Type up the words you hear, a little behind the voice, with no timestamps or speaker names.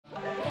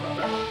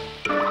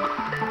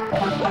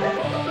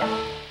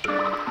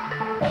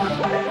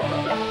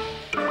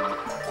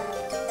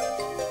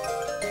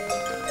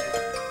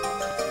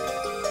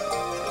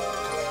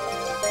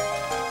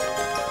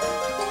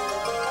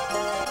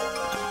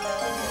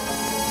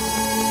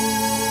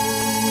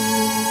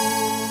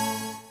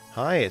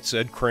Hi, it's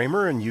Ed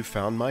Kramer, and you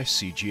found my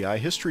CGI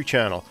History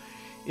channel.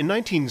 In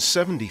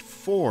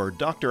 1974,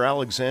 Dr.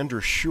 Alexander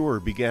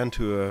Schur began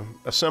to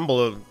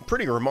assemble a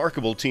pretty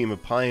remarkable team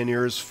of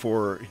pioneers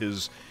for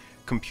his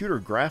computer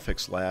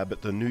graphics lab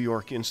at the New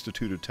York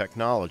Institute of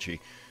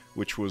Technology,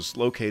 which was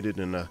located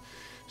in a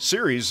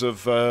series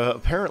of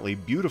apparently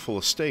beautiful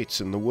estates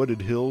in the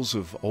wooded hills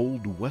of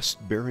Old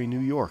Westbury,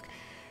 New York.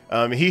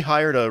 He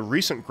hired a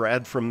recent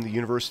grad from the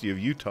University of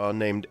Utah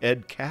named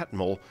Ed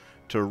Catmull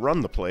to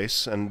run the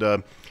place, and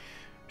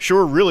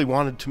Schur really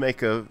wanted to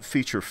make a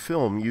feature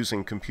film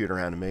using computer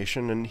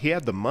animation, and he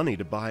had the money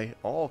to buy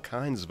all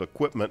kinds of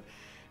equipment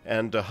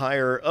and to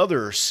hire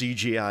other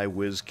CGI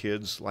whiz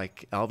kids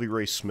like Alvy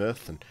Ray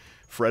Smith and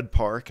Fred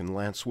Park and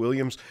Lance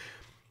Williams.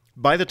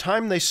 By the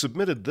time they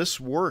submitted this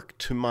work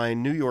to my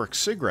New York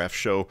Siggraph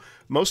show,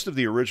 most of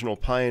the original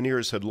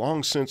pioneers had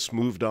long since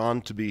moved on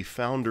to be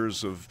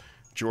founders of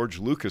George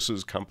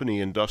Lucas's company,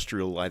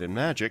 Industrial Light and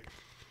Magic.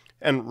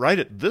 And right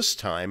at this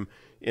time,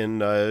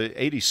 in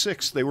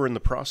 '86, they were in the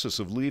process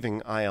of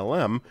leaving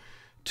ILM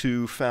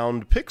to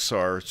found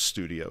Pixar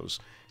Studios.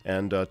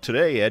 And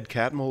today, Ed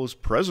Catmull is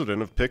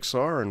president of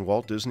Pixar and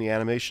Walt Disney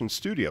Animation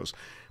Studios.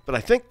 But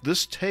I think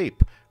this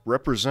tape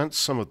represents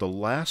some of the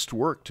last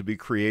work to be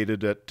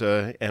created at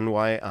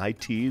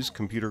NYIT's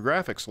Computer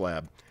Graphics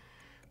Lab.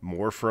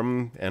 More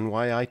from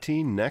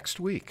NYIT next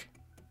week.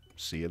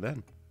 See you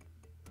then.